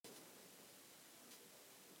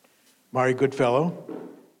Mari Goodfellow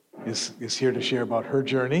is here to share about her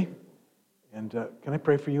journey. And can I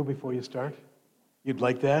pray for you before you start? You'd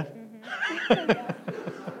like that? Mm-hmm.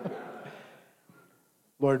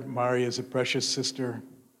 Lord, Mari is a precious sister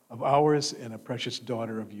of ours and a precious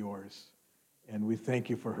daughter of yours. And we thank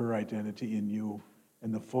you for her identity in you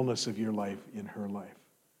and the fullness of your life in her life.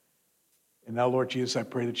 And now, Lord Jesus, I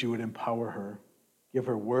pray that you would empower her, give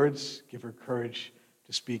her words, give her courage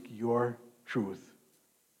to speak your truth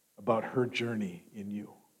about her journey in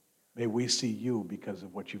you. May we see you because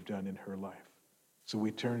of what you've done in her life. So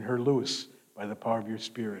we turn her loose by the power of your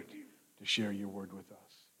Spirit to share your word with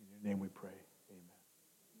us. In your name we pray.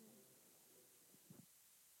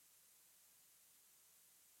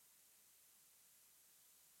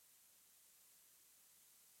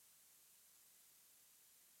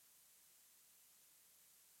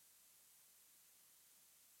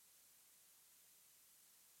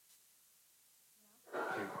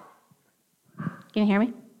 Can you hear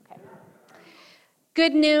me? Okay.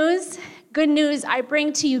 Good news. I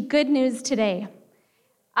bring to you good news today.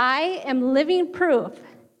 I am living proof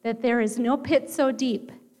that there is no pit so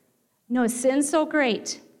deep, no sin so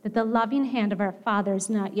great, that the loving hand of our Father is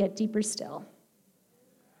not yet deeper still.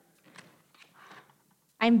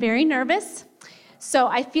 I'm very nervous, so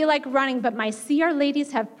I feel like running, but my CR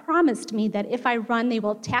ladies have promised me that if I run, they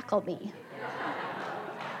will tackle me.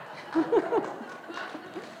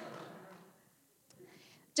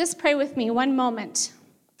 Just pray with me one moment.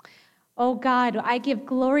 Oh God, I give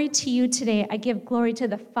glory to you today. I give glory to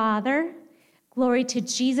the Father, glory to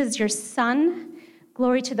Jesus, your Son,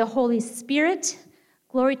 glory to the Holy Spirit,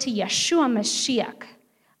 glory to Yeshua Mashiach.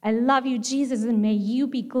 I love you, Jesus, and may you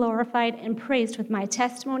be glorified and praised with my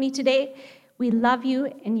testimony today. We love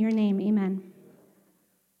you in your name, amen.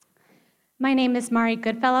 My name is Mari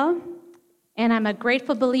Goodfellow, and I'm a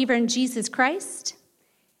grateful believer in Jesus Christ.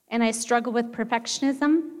 And I struggle with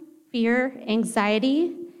perfectionism, fear,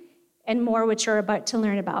 anxiety, and more, which you're about to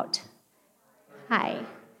learn about. Hi.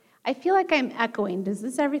 I feel like I'm echoing. Does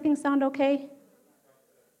this everything sound okay?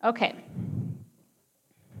 Okay.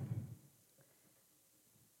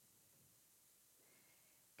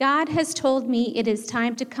 God has told me it is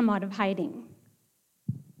time to come out of hiding.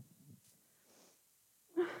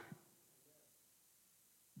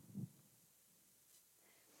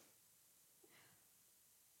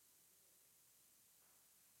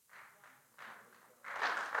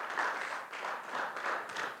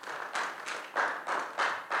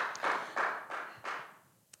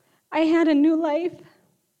 I had a new life,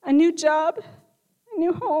 a new job, a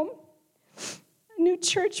new home, a new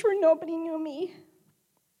church where nobody knew me.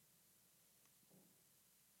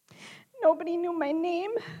 Nobody knew my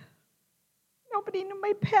name. Nobody knew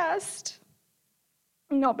my past.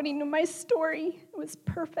 Nobody knew my story. It was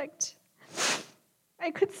perfect. I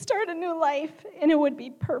could start a new life, and it would be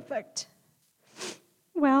perfect.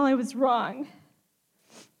 Well, I was wrong.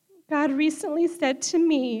 God recently said to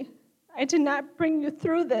me, I did not bring you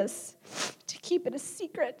through this to keep it a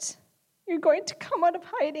secret. You're going to come out of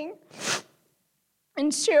hiding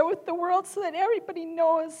and share with the world so that everybody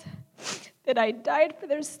knows that I died for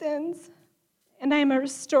their sins and I am a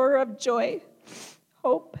restorer of joy,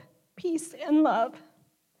 hope, peace, and love.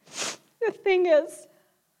 The thing is,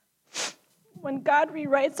 when God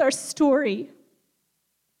rewrites our story,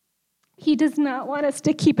 He does not want us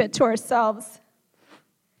to keep it to ourselves.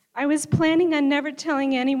 I was planning on never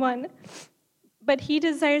telling anyone, but He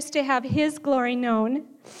desires to have His glory known,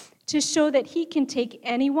 to show that He can take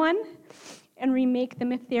anyone and remake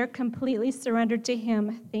them if they're completely surrendered to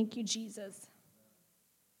Him. Thank you, Jesus.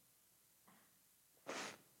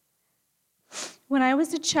 When I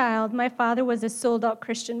was a child, my father was a sold-out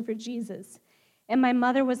Christian for Jesus, and my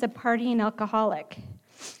mother was a partying alcoholic.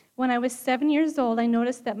 When I was 7 years old, I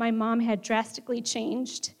noticed that my mom had drastically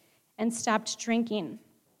changed and stopped drinking.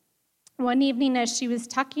 One evening, as she was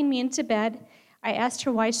tucking me into bed, I asked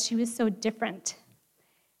her why she was so different.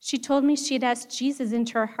 She told me she had asked Jesus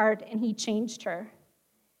into her heart, and He changed her.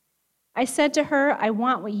 I said to her, I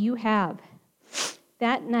want what you have.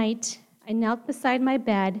 That night, I knelt beside my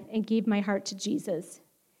bed and gave my heart to Jesus.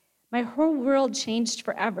 My whole world changed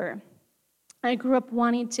forever. I grew up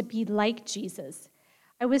wanting to be like Jesus.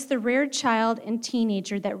 I was the rare child and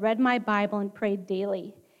teenager that read my Bible and prayed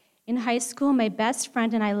daily. In high school, my best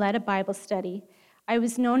friend and I led a Bible study. I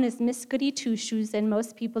was known as Miss Goody Two-Shoes, and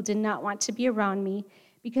most people did not want to be around me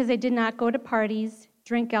because I did not go to parties,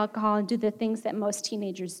 drink alcohol, and do the things that most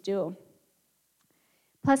teenagers do.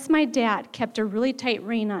 Plus, my dad kept a really tight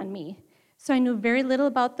rein on me, so I knew very little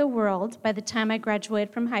about the world by the time I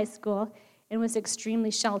graduated from high school and was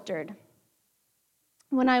extremely sheltered.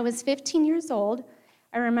 When I was 15 years old,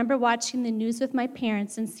 I remember watching the news with my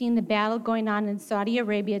parents and seeing the battle going on in Saudi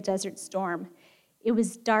Arabia Desert Storm. It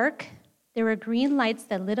was dark. There were green lights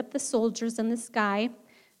that lit up the soldiers in the sky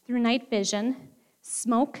through night vision,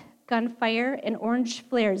 smoke, gunfire, and orange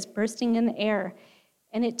flares bursting in the air,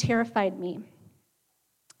 and it terrified me.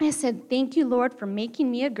 I said, "Thank you, Lord, for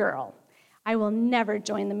making me a girl. I will never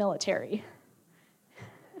join the military."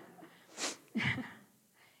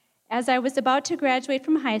 As I was about to graduate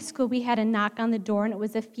from high school, we had a knock on the door, and it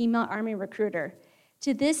was a female Army recruiter.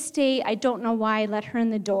 To this day, I don't know why I let her in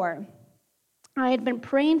the door. I had been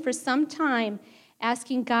praying for some time,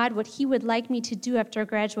 asking God what He would like me to do after I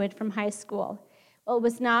graduated from high school. Well, it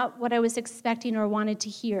was not what I was expecting or wanted to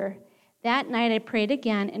hear. That night, I prayed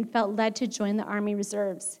again and felt led to join the Army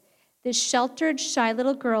Reserves. This sheltered, shy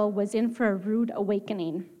little girl was in for a rude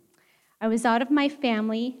awakening. I was out of my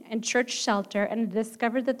family and church shelter and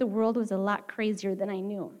discovered that the world was a lot crazier than I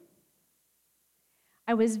knew.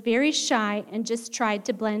 I was very shy and just tried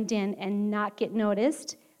to blend in and not get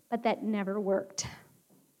noticed, but that never worked.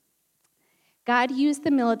 God used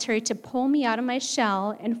the military to pull me out of my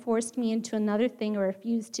shell and forced me into another thing I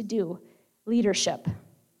refused to do, leadership.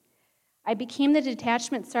 I became the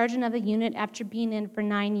detachment sergeant of the unit after being in for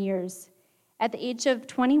 9 years. At the age of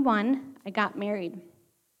 21, I got married.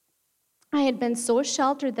 I had been so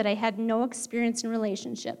sheltered that I had no experience in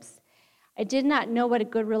relationships. I did not know what a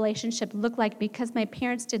good relationship looked like because my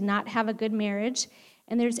parents did not have a good marriage,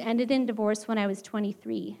 and theirs ended in divorce when I was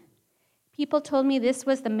 23. People told me this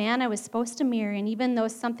was the man I was supposed to marry, and even though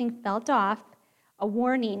something felt off, a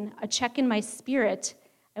warning, a check in my spirit,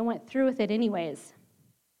 I went through with it anyways.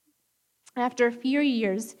 After a few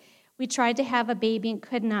years, we tried to have a baby and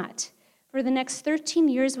could not. For the next 13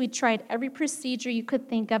 years, we tried every procedure you could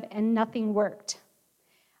think of, and nothing worked.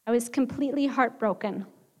 I was completely heartbroken.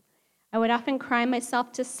 I would often cry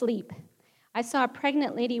myself to sleep.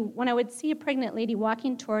 When I would see a pregnant lady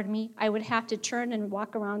walking toward me, I would have to turn and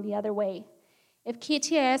walk around the other way. If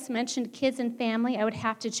KTIS mentioned kids and family, I would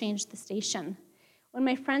have to change the station. When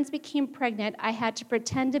my friends became pregnant, I had to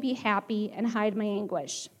pretend to be happy and hide my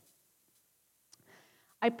anguish.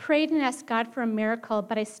 I prayed and asked God for a miracle,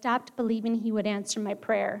 but I stopped believing He would answer my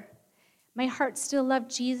prayer. My heart still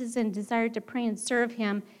loved Jesus and desired to pray and serve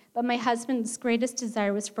Him, but my husband's greatest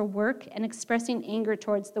desire was for work and expressing anger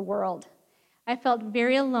towards the world. I felt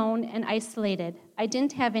very alone and isolated. I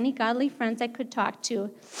didn't have any godly friends I could talk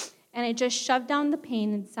to, and I just shoved down the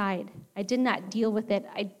pain inside. I did not deal with it.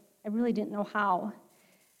 I really didn't know how.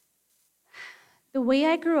 The way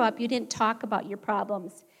I grew up, you didn't talk about your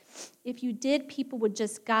problems. If you did, people would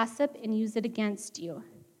just gossip and use it against you.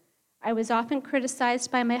 I was often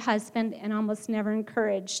criticized by my husband and almost never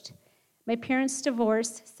encouraged. My parents'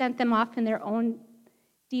 divorce sent them off in their own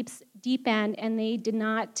deep end, and they did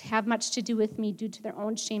not have much to do with me due to their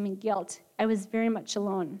own shame and guilt. I was very much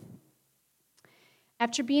alone.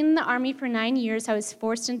 After being in the Army for 9 years, I was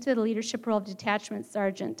forced into the leadership role of detachment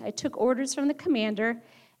sergeant. I took orders from the commander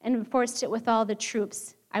and enforced it with all the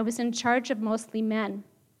troops. I was in charge of mostly men.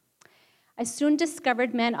 I soon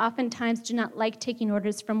discovered men oftentimes do not like taking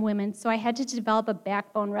orders from women, so I had to develop a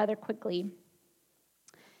backbone rather quickly.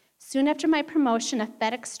 Soon after my promotion, a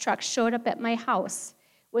FedEx truck showed up at my house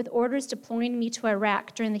with orders deploying me to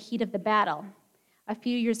Iraq during the heat of the battle, a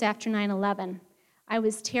few years after 9/11. I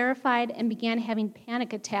was terrified and began having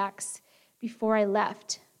panic attacks before I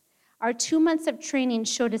left. Our 2 months of training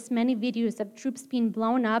showed us many videos of troops being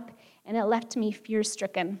blown up, and it left me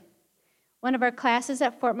fear-stricken. One of our classes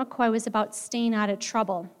at Fort McCoy was about staying out of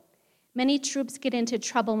trouble. Many troops get into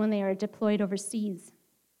trouble when they are deployed overseas.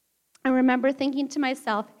 I remember thinking to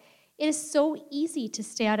myself, it is so easy to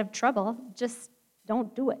stay out of trouble, just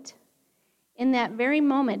don't do it. In that very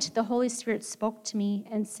moment, the Holy Spirit spoke to me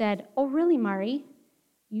and said, "Oh, really, Mari?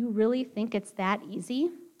 You really think it's that easy?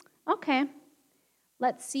 Okay,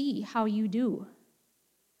 let's see how you do."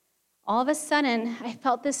 All of a sudden, I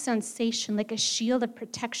felt this sensation like a shield of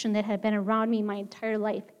protection that had been around me my entire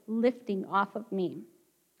life, lifting off of me.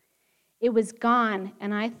 It was gone,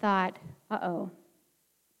 and I thought, uh-oh.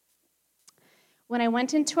 When I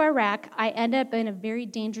went into Iraq, I ended up in a very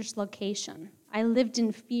dangerous location. I lived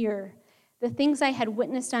in fear. The things I had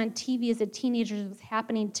witnessed on TV as a teenager was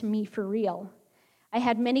happening to me for real. I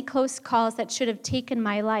had many close calls that should have taken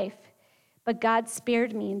my life, but God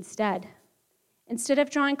spared me instead. Instead of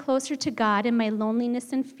drawing closer to God in my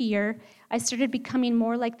loneliness and fear, I started becoming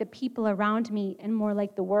more like the people around me and more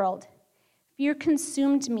like the world. Fear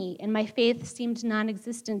consumed me, and my faith seemed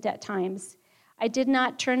non-existent at times. I did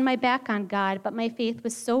not turn my back on God, but my faith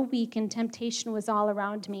was so weak and temptation was all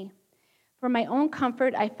around me. For my own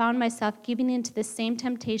comfort, I found myself giving in to the same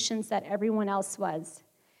temptations that everyone else was.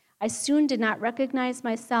 I soon did not recognize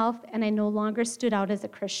myself, and I no longer stood out as a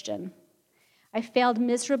Christian. I failed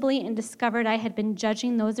miserably and discovered I had been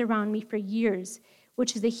judging those around me for years,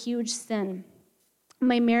 which is a huge sin.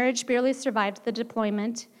 My marriage barely survived the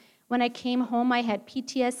deployment. When I came home, I had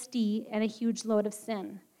PTSD and a huge load of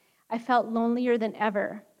sin. I felt lonelier than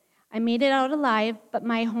ever. I made it out alive, but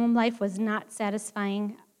my home life was not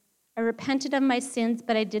satisfying. I repented of my sins,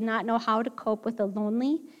 but I did not know how to cope with a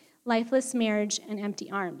lonely, lifeless marriage and empty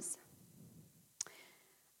arms.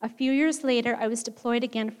 A few years later, I was deployed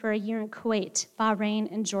again for a year in Kuwait, Bahrain,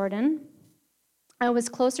 and Jordan. I was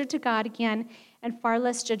closer to God again and far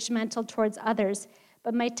less judgmental towards others,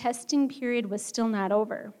 but my testing period was still not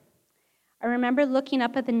over. I remember looking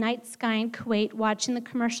up at the night sky in Kuwait, watching the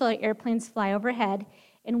commercial airplanes fly overhead,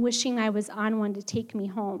 and wishing I was on one to take me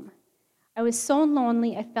home. I was so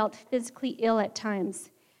lonely, I felt physically ill at times.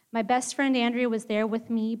 My best friend Andrea was there with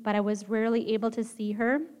me, but I was rarely able to see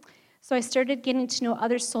her, so I started getting to know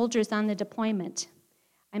other soldiers on the deployment.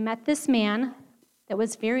 I met this man that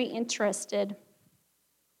was very interested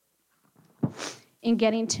in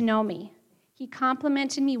getting to know me. He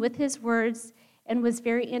complimented me with his words and was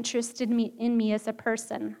very interested in me as a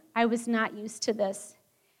person. I was not used to this.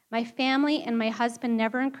 My family and my husband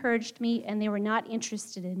never encouraged me, and they were not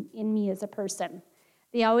interested in me as a person.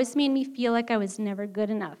 They always made me feel like I was never good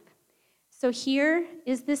enough. So here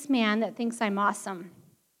is this man that thinks I'm awesome.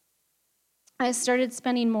 I started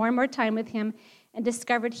spending more and more time with him and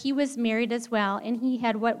discovered he was married as well, and he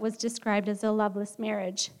had what was described as a loveless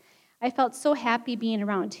marriage. I felt so happy being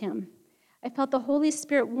around him. I felt the Holy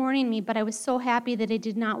Spirit warning me, but I was so happy that I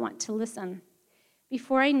did not want to listen.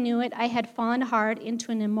 Before I knew it, I had fallen hard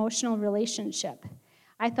into an emotional relationship.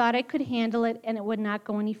 I thought I could handle it, and it would not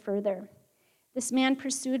go any further. This man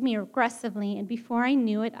pursued me aggressively, and before I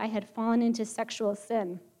knew it, I had fallen into sexual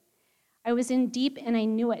sin. I was in deep, and I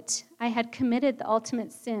knew it. I had committed the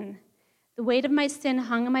ultimate sin. The weight of my sin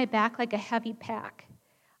hung on my back like a heavy pack.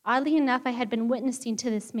 Oddly enough, I had been witnessing to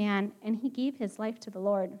this man, and he gave his life to the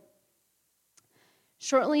Lord.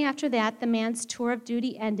 Shortly after that, the man's tour of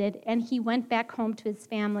duty ended, and he went back home to his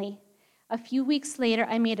family. A few weeks later,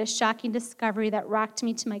 I made a shocking discovery that rocked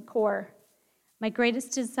me to my core. My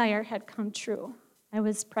greatest desire had come true. I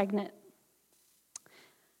was pregnant.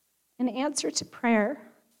 In answer to prayer,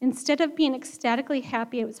 instead of being ecstatically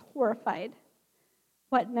happy, I was horrified.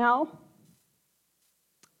 What now?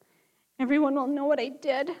 Everyone will know what I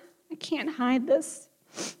did. I can't hide this.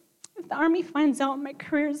 If the Army finds out my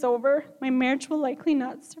career is over, my marriage will likely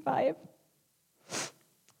not survive.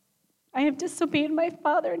 I have disobeyed my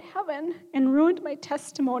Father in heaven and ruined my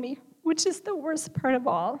testimony, which is the worst part of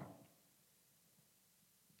all.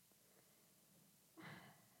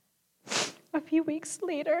 A few weeks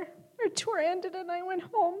later, our tour ended and I went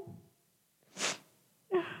home.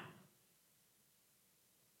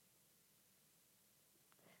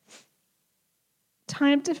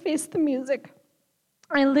 Time to face the music.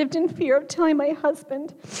 I lived in fear of telling my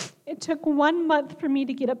husband. It took 1 month for me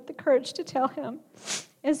to get up the courage to tell him.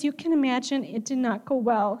 As you can imagine, it did not go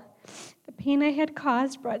well. The pain I had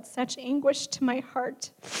caused brought such anguish to my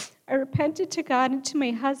heart. I repented to God and to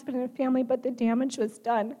my husband and family, but the damage was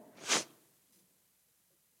done.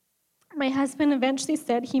 My husband eventually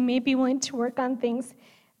said he may be willing to work on things,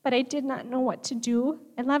 but I did not know what to do.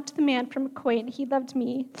 I loved the man from Kuwait, and he loved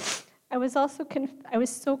me. I was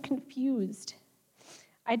so confused.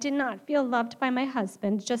 I did not feel loved by my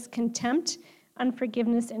husband, just contempt,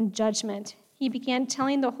 unforgiveness, and judgment. He began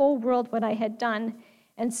telling the whole world what I had done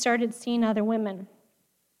and started seeing other women.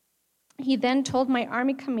 He then told my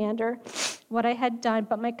Army commander what I had done,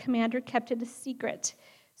 but my commander kept it a secret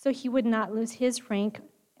so he would not lose his rank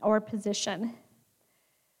or position.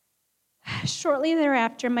 Shortly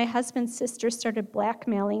thereafter, my husband's sister started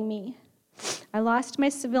blackmailing me. I lost my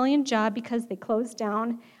civilian job because they closed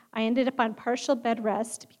down. I ended up on partial bed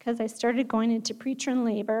rest because I started going into preterm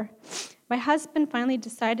labor. My husband finally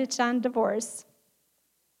decided on divorce,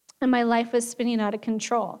 and my life was spinning out of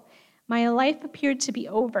control. My life appeared to be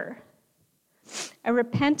over. I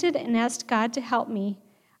repented and asked God to help me.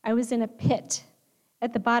 I was in a pit,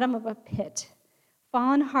 at the bottom of a pit,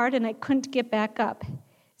 fallen hard, and I couldn't get back up.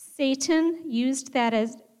 Satan used that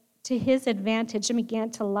as to his advantage and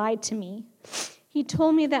began to lie to me. He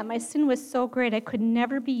told me that my sin was so great I could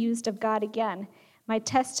never be used of God again. My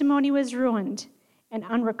testimony was ruined and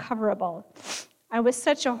unrecoverable. I was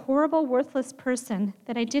such a horrible, worthless person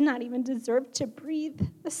that I did not even deserve to breathe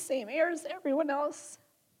the same air as everyone else.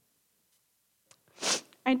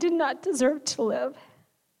 I did not deserve to live.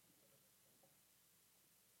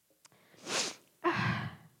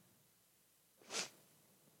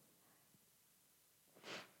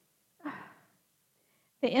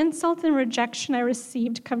 The insult and rejection I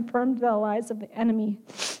received confirmed the lies of the enemy.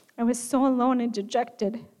 I was so alone and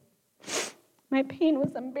dejected. My pain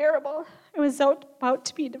was unbearable. I was about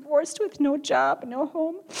to be divorced with no job, no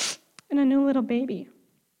home, and a new little baby.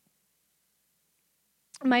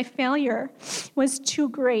 My failure was too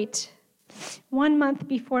great. 1 month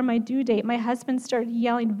before my due date, my husband started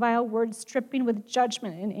yelling vile words, dripping with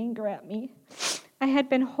judgment and anger at me. I had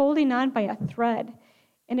been holding on by a thread,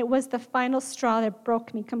 and it was the final straw that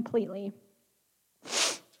broke me completely.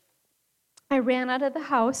 I ran out of the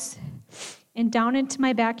house and down into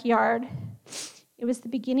my backyard. It was the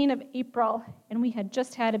beginning of April, and we had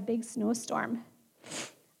just had a big snowstorm.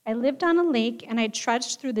 I lived on a lake, and I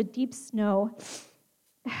trudged through the deep snow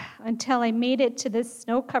until I made it to the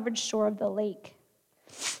snow-covered shore of the lake.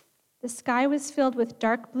 The sky was filled with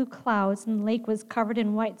dark blue clouds, and the lake was covered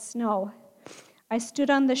in white snow. I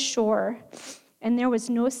stood on the shore, and there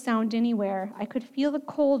was no sound anywhere. I could feel the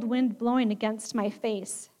cold wind blowing against my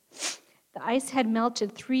face. The ice had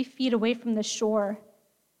melted 3 feet away from the shore.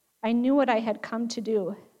 I knew what I had come to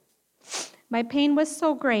do. My pain was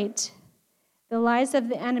so great, the lies of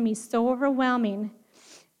the enemy so overwhelming,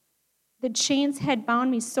 the chains had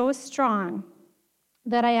bound me so strong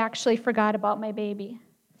that I actually forgot about my baby.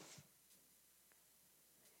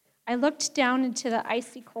 I looked down into the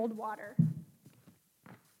icy cold water,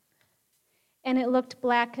 and it looked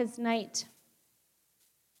black as night.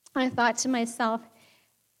 I thought to myself,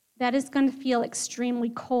 that is going to feel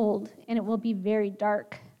extremely cold, and it will be very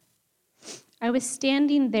dark. I was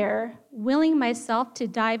standing there, willing myself to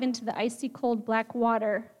dive into the icy cold black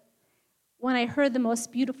water, when I heard the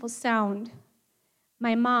most beautiful sound,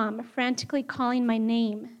 my mom frantically calling my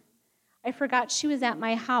name. I forgot she was at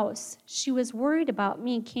my house. She was worried about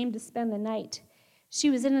me and came to spend the night. She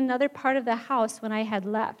was in another part of the house when I had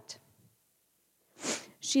left.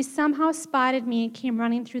 She somehow spotted me and came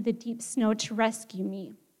running through the deep snow to rescue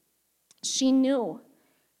me. She knew.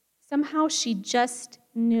 Somehow she just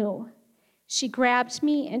knew. She grabbed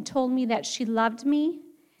me and told me that she loved me.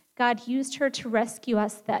 God used her to rescue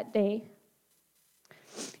us that day.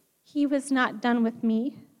 He was not done with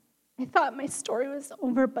me. I thought my story was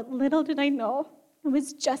over, but little did I know it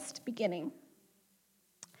was just beginning.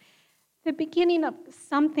 The beginning of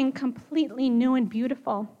something completely new and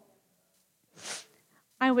beautiful.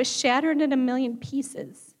 I was shattered in a million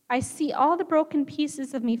pieces. I see all the broken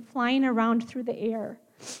pieces of me flying around through the air,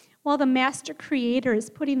 while the master creator is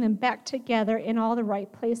putting them back together in all the right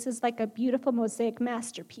places like a beautiful mosaic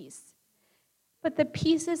masterpiece. But the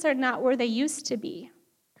pieces are not where they used to be,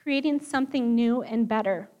 creating something new and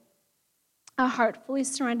better. A heart fully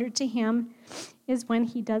surrendered to him is when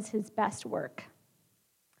he does his best work.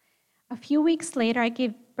 A few weeks later, I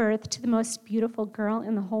gave birth to the most beautiful girl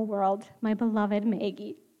in the whole world, my beloved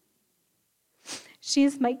Maggie. She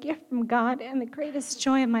is my gift from God and the greatest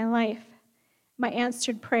joy of my life, my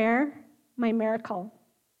answered prayer, my miracle.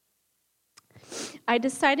 I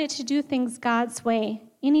decided to do things God's way.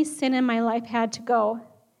 Any sin in my life had to go.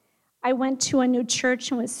 I went to a new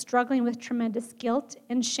church and was struggling with tremendous guilt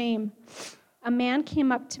and shame. A man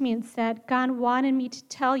came up to me and said, God wanted me to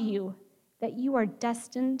tell you that you are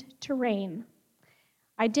destined to reign.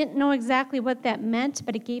 I didn't know exactly what that meant,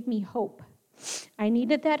 but it gave me hope. I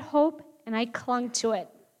needed that hope, and I clung to it.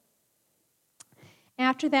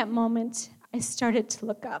 After that moment, I started to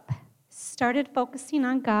look up, started focusing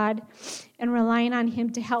on God and relying on him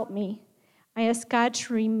to help me. I asked God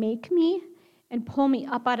to remake me and pull me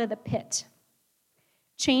up out of the pit,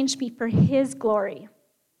 change me for his glory.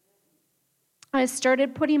 I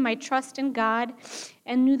started putting my trust in God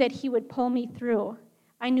and knew that he would pull me through.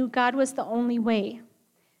 I knew God was the only way.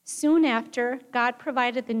 Soon after, God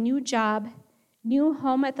provided the new job, new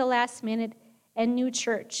home at the last minute, and new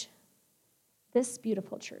church. This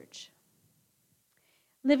beautiful church.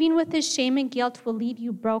 Living with this shame and guilt will leave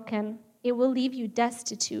you broken. It will leave you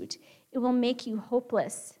destitute. It will make you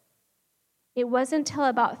hopeless. It wasn't until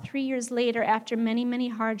about 3 years later, after many, many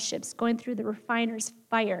hardships, going through the refiner's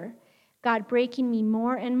fire, God breaking me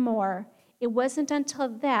more and more, it wasn't until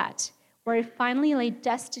that where I finally lay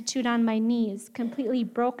destitute on my knees, completely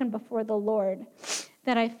broken before the Lord,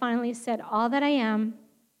 that I finally said, all that I am,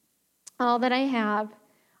 all that I have,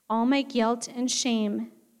 all my guilt and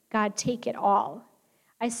shame, God, take it all.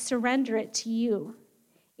 I surrender it to you.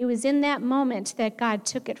 It was in that moment that God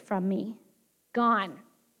took it from me. Gone.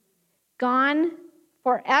 Gone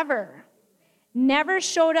forever. Never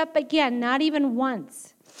showed up again, not even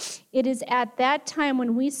once. It is at that time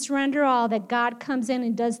when we surrender all that God comes in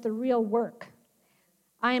and does the real work.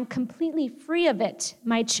 I am completely free of it.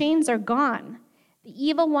 My chains are gone. The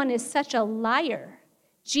evil one is such a liar.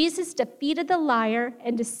 Jesus defeated the liar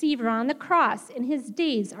and deceiver on the cross, and his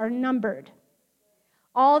days are numbered.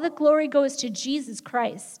 All the glory goes to Jesus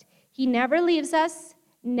Christ. He never leaves us,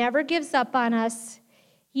 never gives up on us.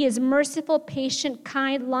 He is merciful, patient,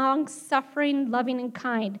 kind, long-suffering, loving, and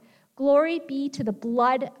kind. Glory be to the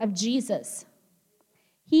blood of Jesus.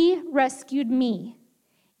 He rescued me.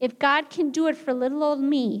 If God can do it for little old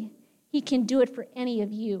me, he can do it for any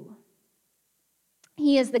of you.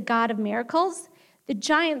 He is the God of miracles, the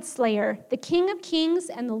giant slayer, the King of kings,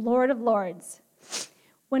 and the Lord of lords.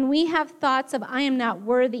 When we have thoughts of, I am not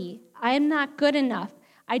worthy, I am not good enough,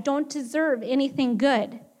 I don't deserve anything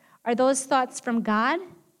good, are those thoughts from God?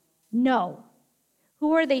 No.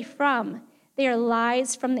 Who are they from? They are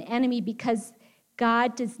lies from the enemy, because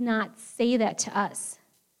God does not say that to us.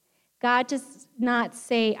 God does not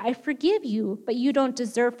say, I forgive you, but you don't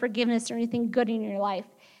deserve forgiveness or anything good in your life.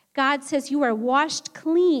 God says, you are washed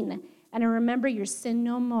clean, and I remember your sin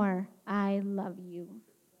no more. I love you.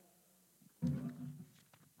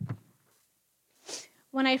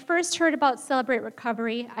 When I first heard about Celebrate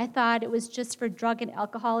Recovery, I thought it was just for drug and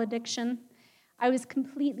alcohol addiction. I was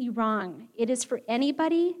completely wrong. It is for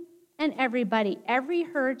anybody and everybody, every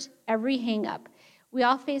hurt, every hang-up. We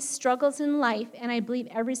all face struggles in life, and I believe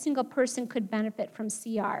every single person could benefit from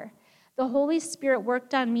CR. The Holy Spirit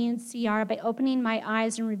worked on me in CR by opening my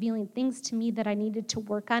eyes and revealing things to me that I needed to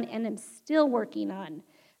work on and am still working on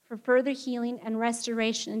for further healing and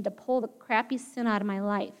restoration and to pull the crappy sin out of my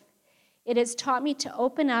life. It has taught me to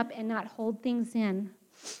open up and not hold things in.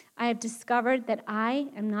 I have discovered that I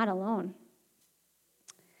am not alone.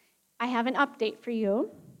 I have an update for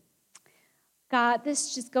you. God,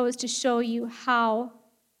 this just goes to show you how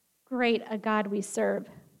great a God we serve.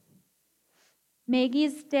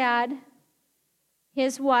 Maggie's dad,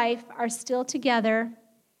 his wife, are still together,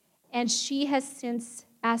 and she has since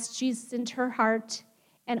asked Jesus into her heart,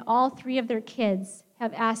 and all three of their kids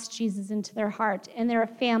have asked Jesus into their heart, and they're a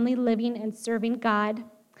family living and serving God.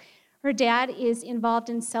 Her dad is involved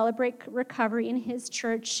in Celebrate Recovery in his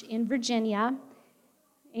church in Virginia.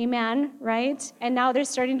 Amen, right? And now they're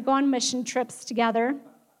starting to go on mission trips together.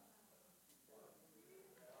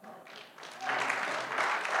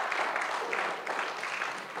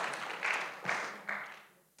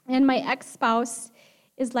 And my ex-spouse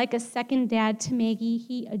is like a second dad to Maggie.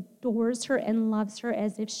 He adores her and loves her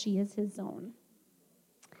as if she is his own.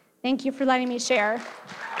 Thank you for letting me share.